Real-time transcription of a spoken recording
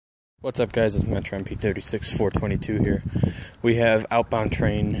What's up, guys? It's Metra MP36 422 here. We have outbound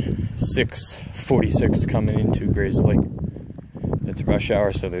train 646 coming into Grayslake. It's rush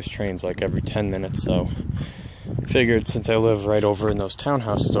hour, so there's trains like every 10 minutes. So I figured, since I live right over in those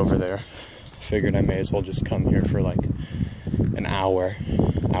townhouses over there, figured I may as well just come here for like an hour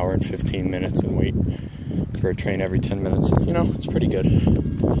and 15 minutes and wait for a train every 10 minutes. You know, it's pretty good.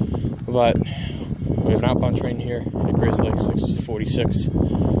 But we have an outbound train here at Grayslake 646.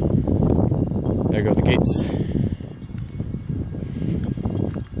 There go the gates.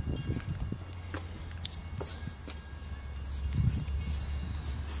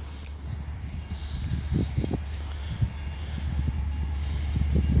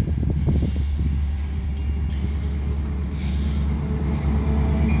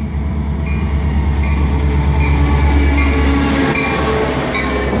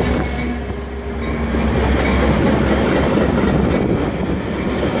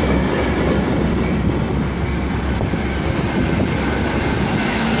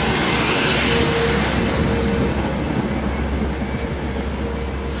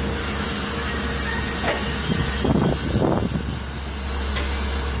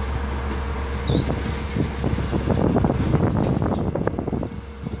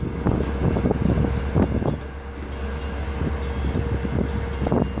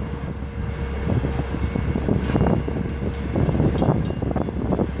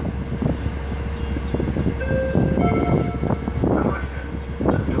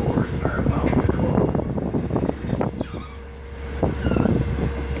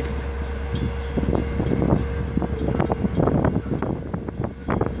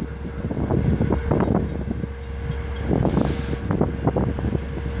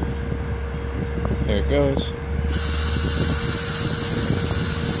 There it goes.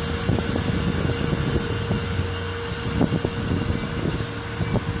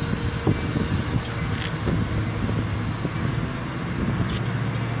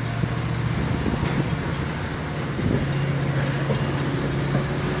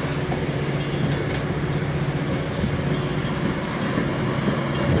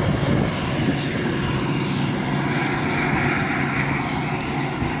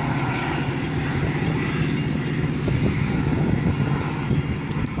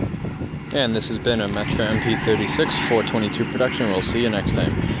 And this has been a Metra MP36 422 production. We'll see you next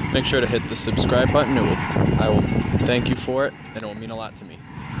time. Make sure to hit the subscribe button. I will thank you for it, and it will mean a lot to me.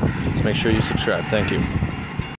 So make sure you subscribe. Thank you.